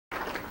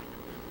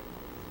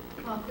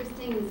while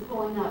Christine is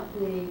pulling up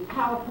the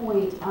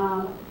PowerPoint,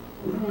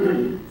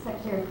 when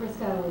Secretary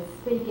Crisco was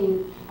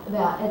speaking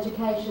about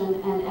education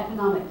and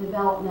economic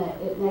development,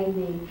 it made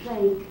me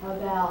think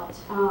about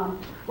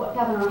what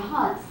Governor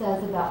Hunt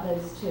says about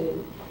those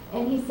two.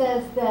 And he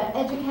says that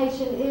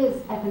education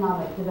is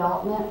economic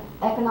development.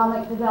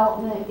 Economic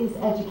development is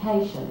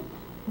education.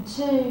 The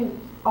two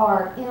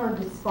are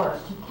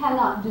interdispersed. You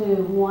cannot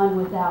do one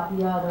without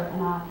the other,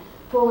 and I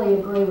fully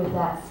agree with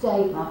that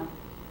statement.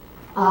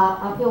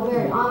 I feel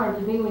very honored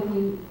to be with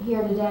you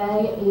here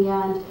today,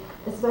 and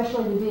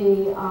especially to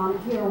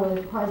be here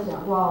with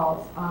President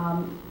Rawls.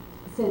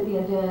 Cynthia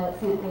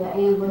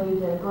and Lou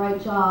did a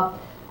great job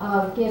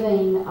of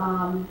giving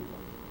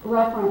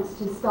reference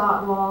to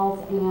Scott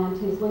Rawls and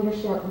his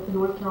leadership with the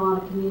North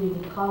Carolina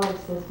Community College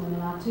System,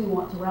 and I too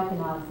want to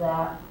recognize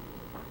that.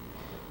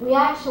 We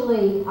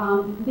actually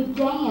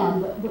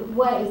began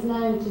what is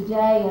known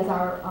today as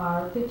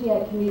our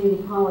 58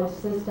 Community College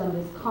System,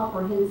 this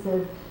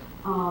comprehensive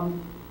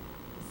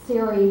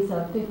series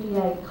of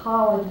 58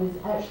 colleges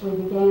actually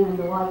began in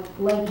the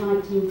late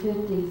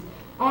 1950s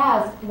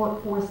as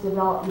workforce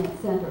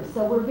development centers.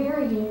 So we're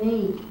very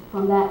unique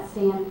from that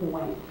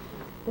standpoint.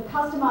 The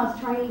customized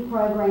training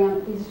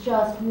program is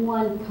just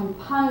one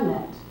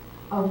component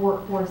of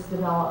workforce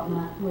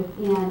development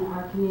within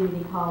our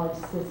community college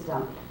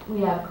system.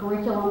 We have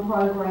curriculum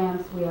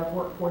programs, we have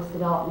workforce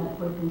development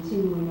through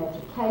continuing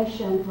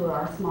education, through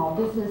our small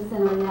business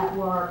center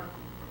network,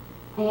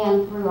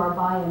 and through our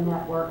bio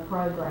network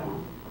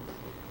program.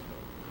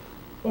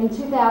 In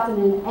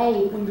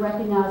 2008, we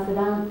recognized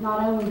that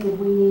not only did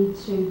we need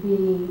to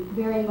be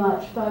very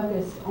much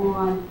focused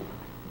on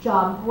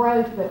job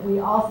growth, but we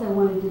also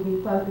wanted to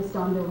be focused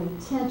on the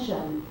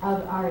retention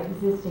of our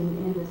existing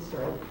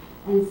industry.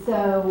 And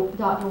so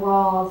Dr.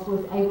 Rawls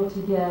was able to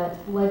get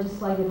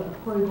legislative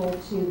approval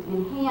to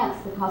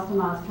enhance the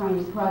customized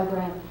training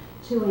program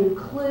to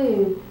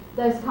include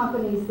those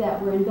companies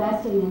that were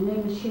investing in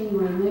new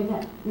machinery,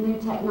 new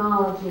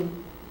technology,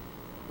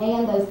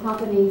 and those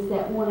companies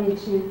that wanted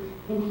to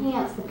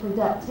enhance the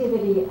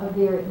productivity of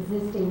their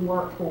existing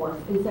workforce.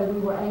 And so we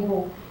were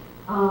able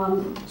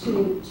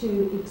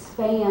to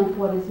expand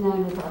what is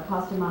known as our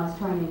customized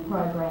training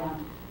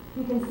program.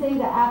 You can see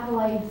the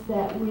accolades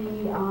that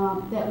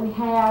we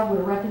have.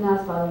 We're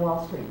recognized by the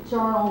Wall Street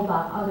Journal,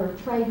 by other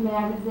trade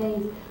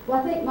magazines. But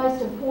I think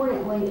most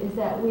importantly is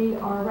that we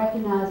are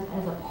recognized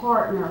as a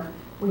partner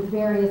with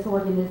various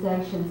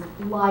organizations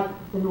like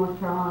the North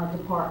Carolina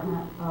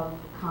Department of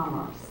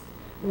Commerce.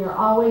 We are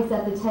always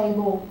at the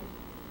table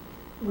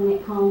when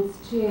it comes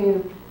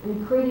to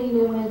recruiting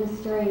new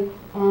industry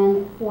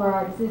and for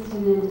our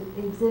existing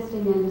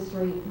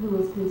industry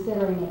who is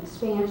considering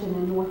expansion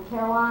in North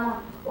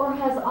Carolina or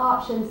has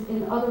options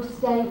in other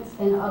states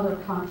and other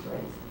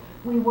countries.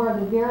 We were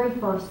the very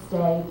first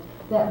state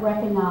that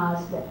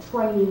recognized that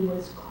training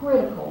was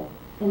critical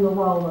in the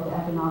role of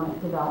economic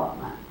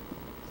development.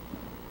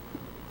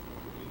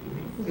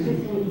 This is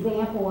just an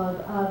example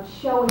of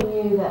showing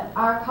you that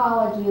our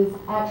colleges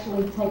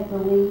actually take the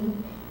lead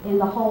in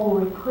the whole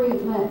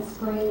recruitment,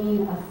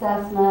 screening,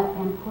 assessment,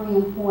 and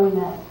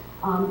pre-employment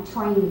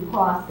training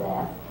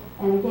process.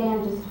 And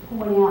again, just to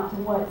point out to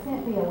what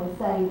Cynthia was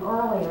saying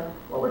earlier,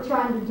 what we're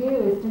trying to do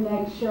is to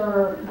make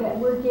sure that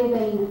we're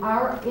giving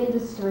our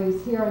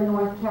industries here in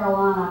North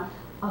Carolina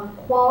a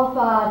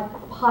qualified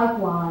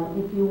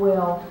pipeline, if you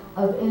will,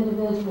 of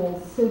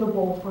individuals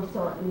suitable for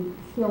certain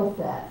skill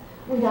sets.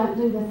 We don't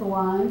do this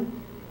alone.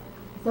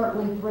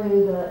 Certainly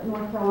through the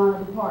North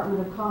Carolina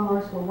Department of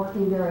Commerce, we're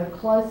working very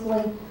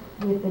closely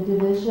with the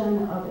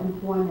Division of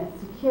Employment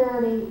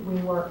Security.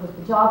 We work with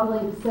the Job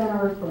Link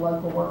Centers, the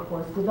local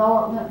workforce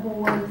development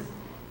boards.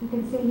 You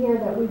can see here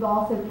that we've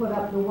also put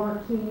up the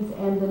Work Keys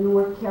and the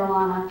North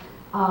Carolina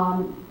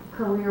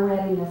Career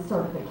Readiness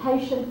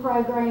Certification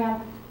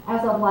Program.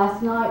 As of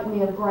last night, we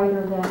have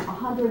greater than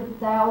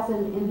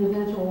 100,000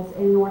 individuals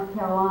in North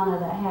Carolina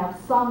that have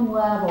some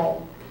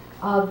level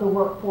of the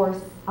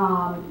workforce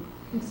of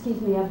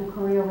the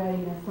Career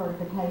Readiness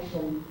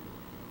Certification.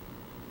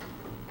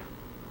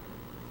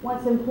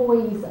 Once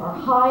employees are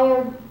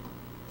hired,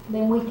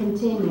 then we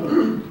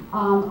continue.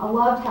 I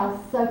loved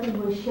how Sophie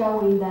was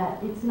showing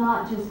that it's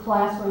not just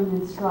classroom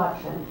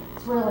instruction,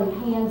 it's really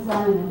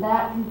hands-on, and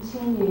that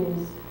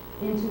continues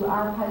into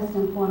our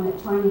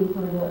post-employment training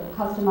through the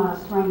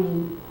customized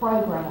training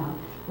program.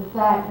 The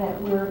fact that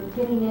we're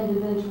getting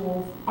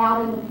individuals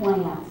out in the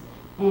plants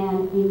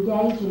and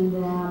engaging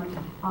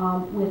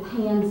them with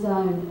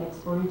hands-on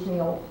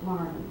experiential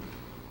learning.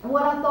 And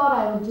what I thought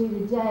I would do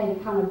today to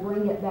kind of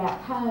bring it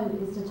back home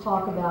is to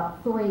talk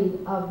about 3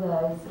 of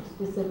those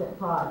specific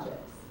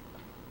projects.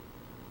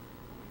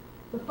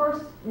 The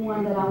first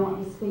one that I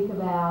want to speak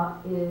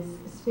about is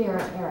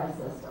Spirit Era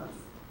Systems.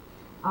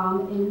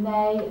 In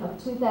May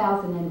of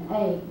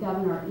 2008,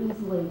 Governor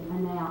Easley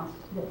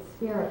announced that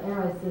Spirit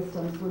Era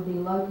Systems would be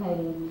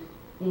located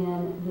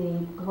in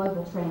the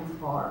Global Trans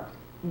Park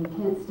in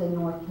Kinston,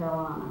 North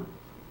Carolina,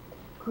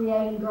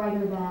 creating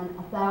greater than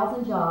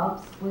 1,000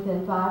 jobs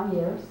within 5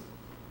 years,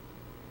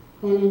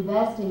 and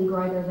investing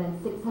greater than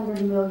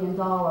 $600 million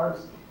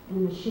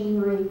in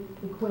machinery,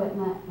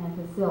 equipment, and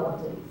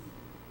facilities.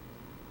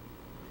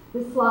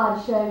 This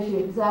slide shows you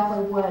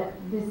exactly what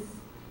this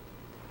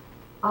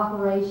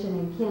operation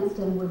in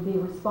Kinston would be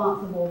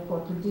responsible for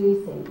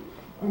producing.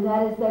 And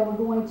that is they were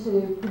going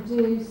to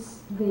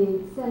produce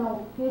the center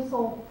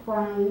fuselage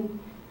frame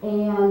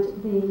and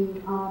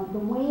the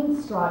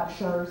wing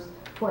structures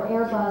for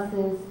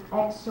Airbus's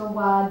extra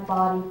wide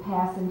body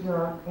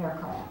passenger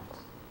aircraft.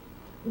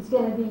 It's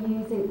going to be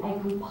using a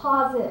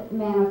composite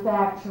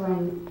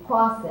manufacturing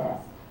process,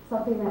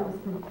 something that was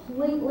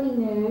completely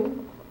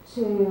new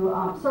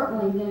to,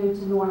 certainly new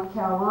to North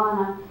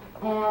Carolina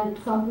and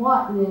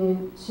somewhat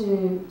new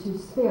to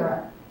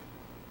Spirit.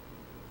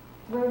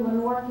 Through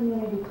Lenore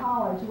Community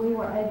College, we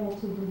were able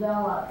to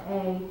develop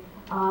a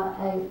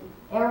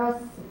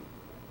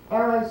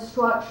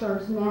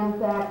aerostructures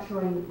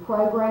manufacturing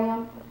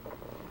program.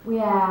 We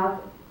have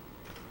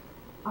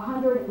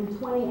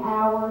 120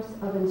 hours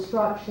of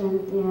instruction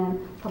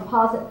in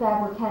composite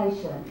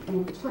fabrication,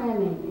 in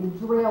trimming, in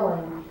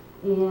drilling,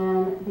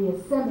 in the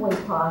assembly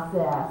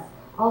process.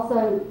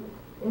 Also,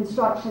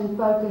 instruction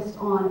focused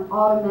on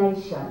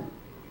automation.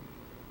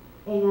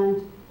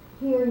 And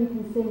here you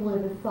can see where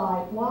the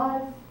site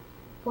was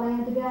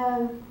planned to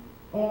go,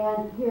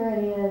 and here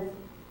it is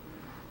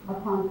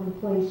upon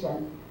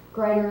completion.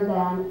 Greater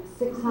than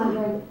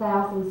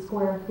 600,000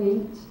 square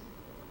feet.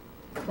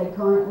 They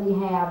currently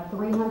have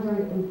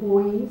 300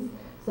 employees,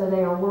 so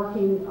they are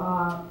working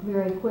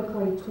very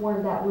quickly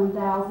toward that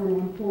 1,000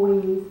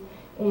 employees.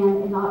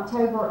 And in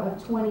October of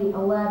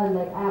 2011,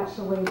 they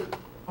actually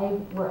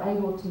were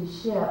able to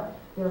ship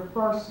their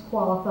first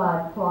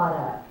qualified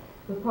product.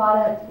 The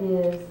product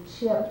is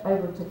shipped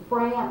over to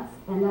France,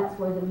 and that's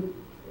where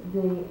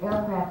the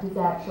aircraft is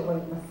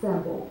actually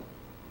assembled.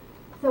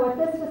 So at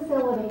this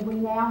facility, we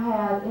now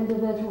have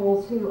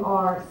individuals who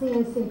are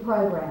CNC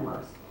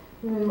programmers,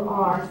 who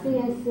are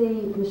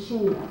CNC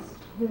machinists,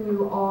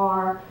 who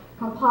are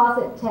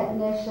composite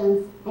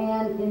technicians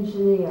and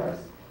engineers.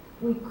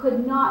 We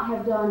could not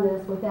have done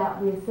this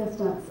without the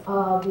assistance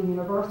of the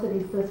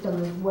university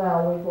system as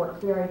well. We've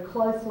worked very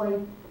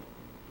closely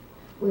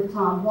with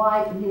Tom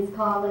White and his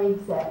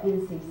colleagues at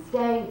NC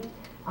State.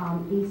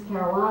 East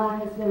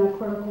Carolina has been a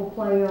critical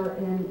player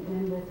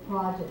in this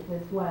project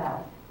as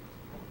well.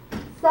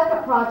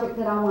 Second project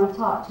that I want to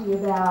talk to you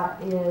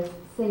about is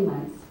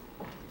Siemens.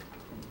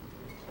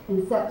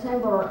 In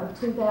September of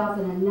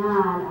 2009,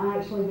 I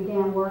actually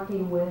began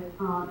working with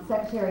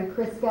Secretary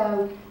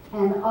Crisco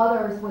and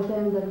others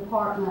within the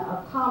Department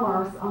of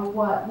Commerce on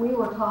what we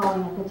were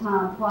calling at the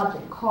time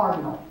Project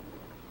Cardinal.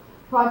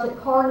 Project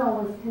Cardinal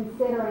was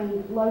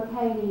considering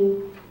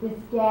locating this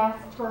gas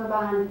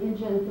turbine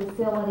engine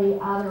facility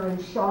either in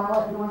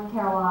Charlotte, North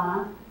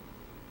Carolina,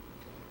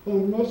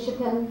 in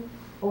Michigan,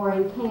 or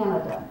in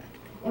Canada.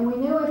 And we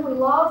knew if we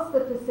lost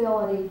the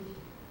facility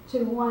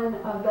to one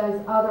of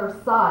those other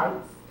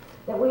sites,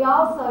 that we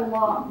also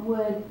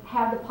would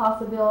have the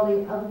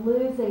possibility of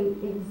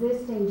losing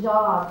existing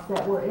jobs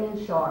that were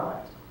in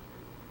Charlotte.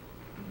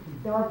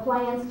 There were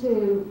plans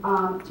to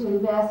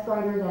invest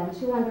greater than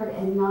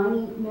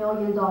 $290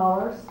 million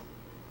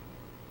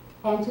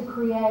and to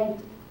create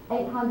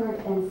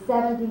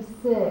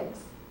 876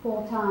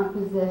 full-time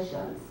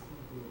positions.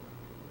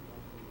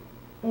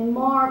 In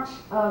March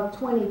of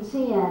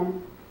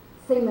 2010,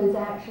 Siemens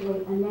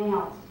actually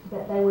announced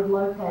that they would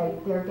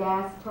locate their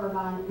gas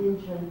turbine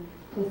engine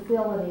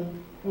facility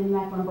in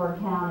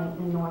Mecklenburg County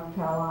in North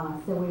Carolina.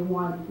 So we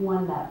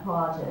won that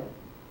project.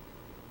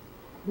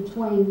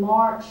 Between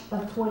March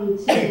of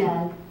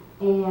 2010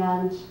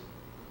 and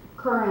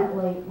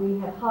currently,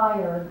 Siemens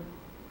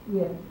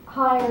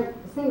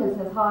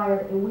has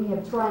hired and we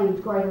have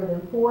trained greater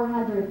than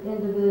 400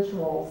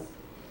 individuals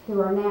who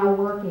are now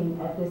working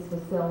at this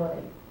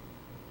facility.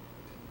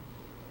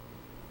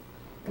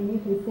 And you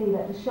can see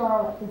that the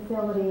Charlotte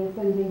facility is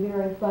going to be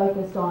very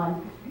focused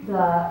on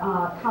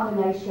the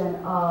combination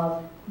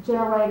of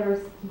generators,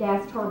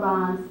 gas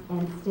turbines,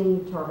 and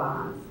steam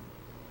turbines.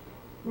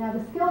 Now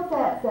the skill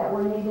sets that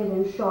were needed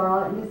in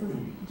Charlotte, and this is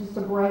just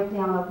a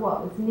breakdown of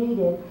what was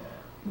needed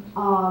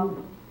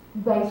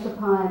based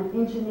upon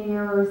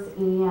engineers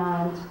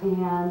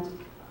and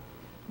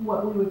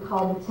what we would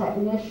call the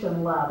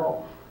technician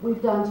level.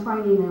 We've done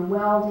training in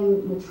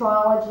welding,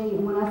 metrology,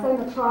 and when I say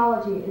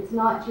metrology, it's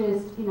not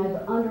just,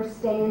 the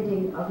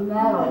understanding of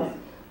metals,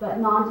 but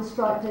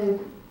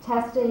non-destructive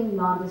testing,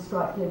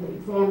 non-destructive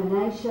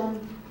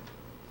examination,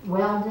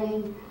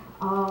 welding,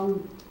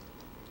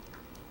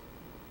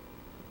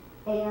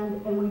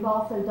 and we've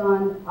also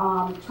done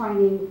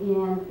training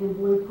in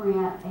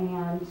blueprint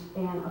and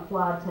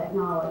applied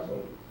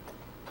technology.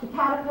 The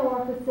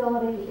Caterpillar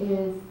facility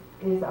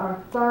is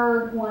our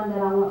third one that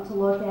I want to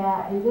look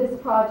at, and this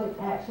project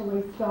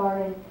actually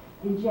started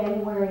in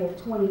January of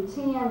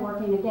 2010,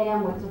 working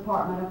again with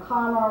Department of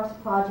Commerce,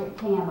 Project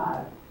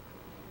Camo.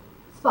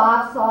 It's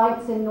 5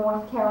 sites in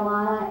North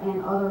Carolina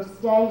and other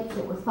states.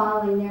 It was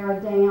finally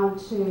narrowed down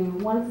to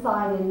one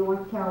site in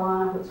North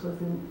Carolina, which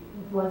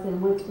was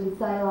in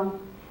Winston-Salem,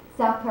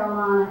 South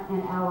Carolina,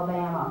 and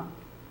Alabama.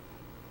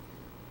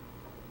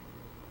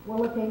 We're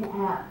looking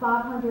at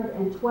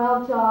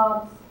 512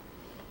 jobs,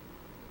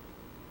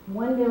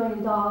 $1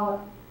 million,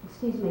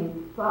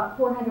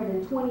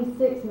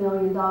 $426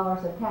 million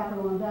of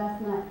capital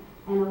investment,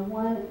 and a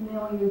 1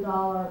 million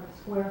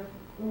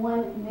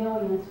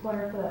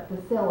square foot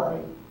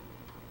facility.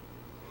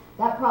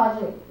 That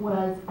project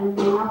was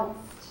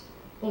announced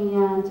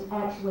and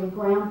actually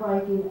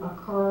groundbreaking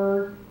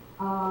occurred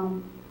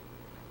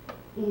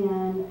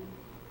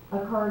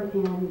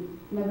in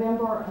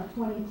November of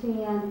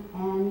 2010,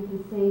 and you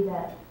can see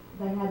that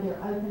they had their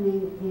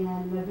opening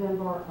in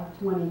November of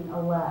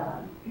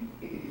 2011.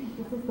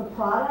 This is the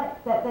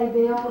product that they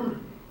build.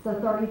 It's a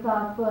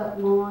 35-foot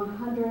long,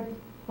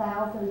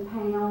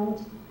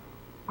 100,000-pound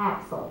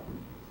axle.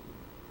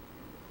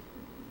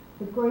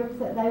 The groups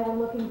that they were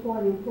looking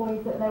for, the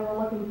employees that they were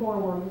looking for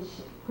were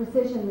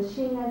precision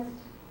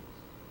machinists,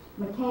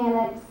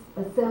 mechanics,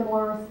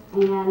 assemblers,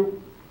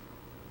 and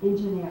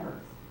engineers.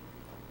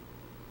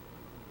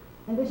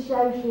 And this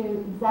shows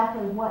you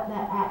exactly what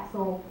that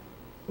axle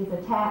is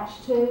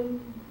attached to.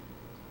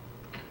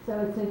 So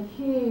it's a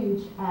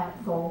huge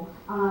axle.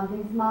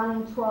 These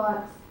mining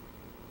trucks,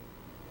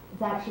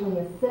 it's actually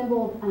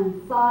assembled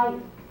on site.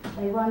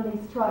 They run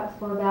these trucks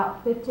for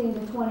about 15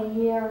 to 20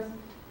 years.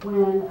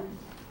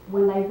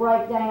 When they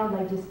break down,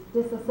 they just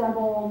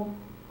disassemble them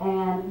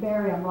and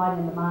bury them right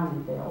in the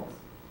mining fields.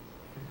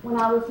 When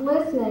I was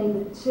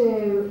listening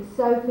to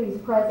Sophie's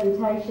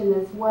presentation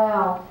as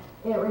well,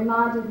 it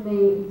reminded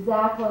me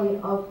exactly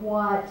of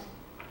what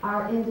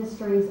our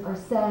industries are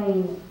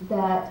saying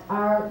that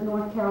our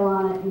North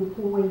Carolina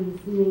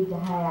employees need to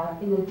have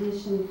in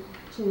addition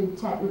to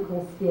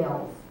technical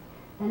skills.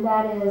 And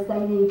that is, they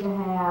need to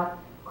have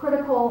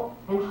critical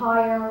and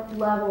higher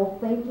level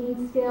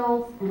thinking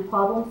skills and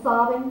problem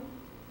solving.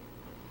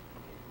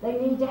 They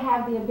need to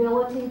have the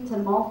ability to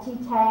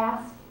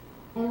multitask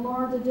and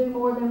learn to do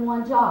more than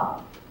one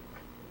job.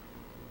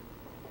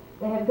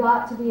 They have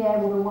got to be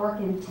able to work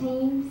in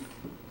teams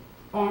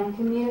and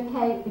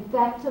communicate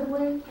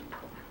effectively.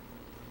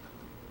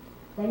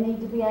 They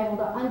need to be able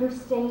to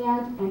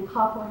understand and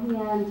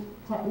comprehend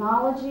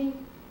technology.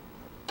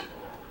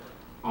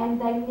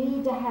 And they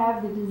need to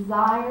have the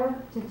desire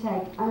to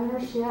take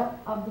ownership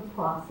of the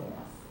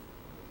process.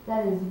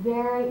 That is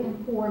very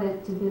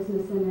important to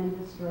business and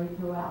industry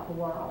throughout the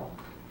world.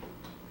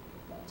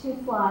 2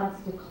 slides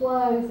to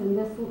close, and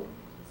this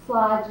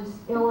slide just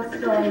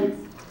illustrates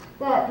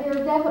that there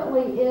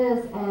definitely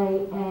is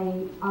a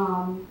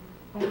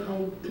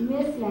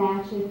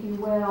mismatch, if you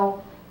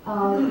will,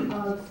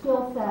 of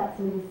skill sets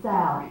in the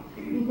South.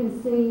 You can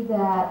see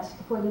that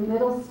for the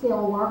middle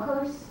skill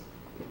workers,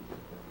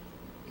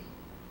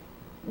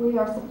 we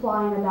are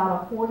supplying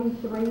about a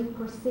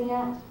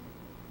 43%,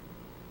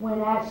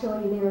 when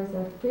actually there's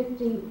a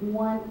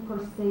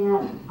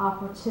 51%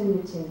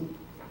 opportunity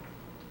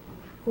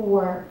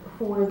for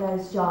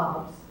those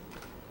jobs.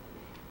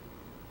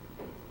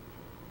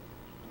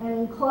 And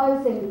in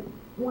closing,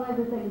 one of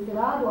the things that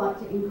I'd like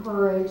to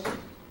encourage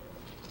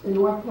the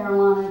North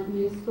Carolina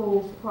New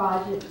Schools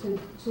Project to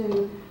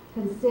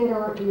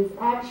consider is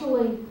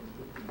actually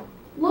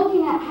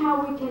looking at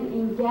how we can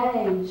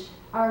engage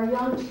our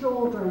young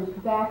children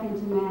back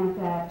into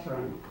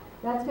manufacturing.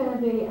 That's going to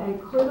be a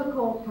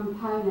critical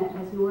component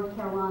as North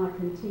Carolina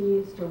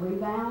continues to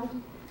rebound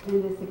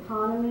in this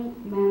economy.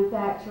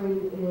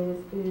 Manufacturing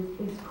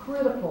is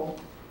critical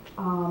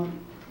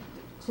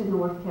to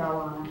North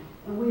Carolina.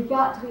 And we've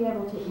got to be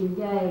able to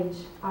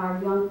engage our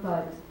young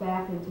folks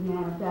back into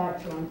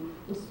manufacturing.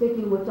 I was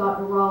speaking with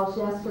Dr. Rawls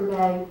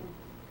yesterday,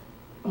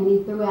 and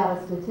he threw out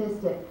a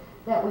statistic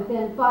that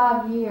within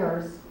 5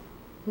 years,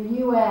 the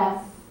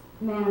U.S.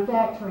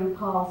 manufacturing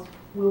cost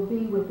will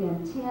be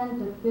within 10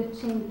 to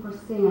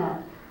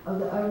 15% of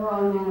the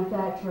overall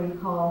manufacturing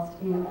cost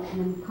in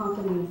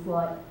companies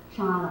like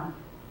China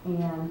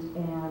and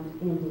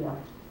India.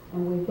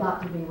 And we've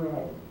got to be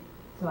ready.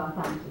 So I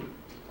thank you.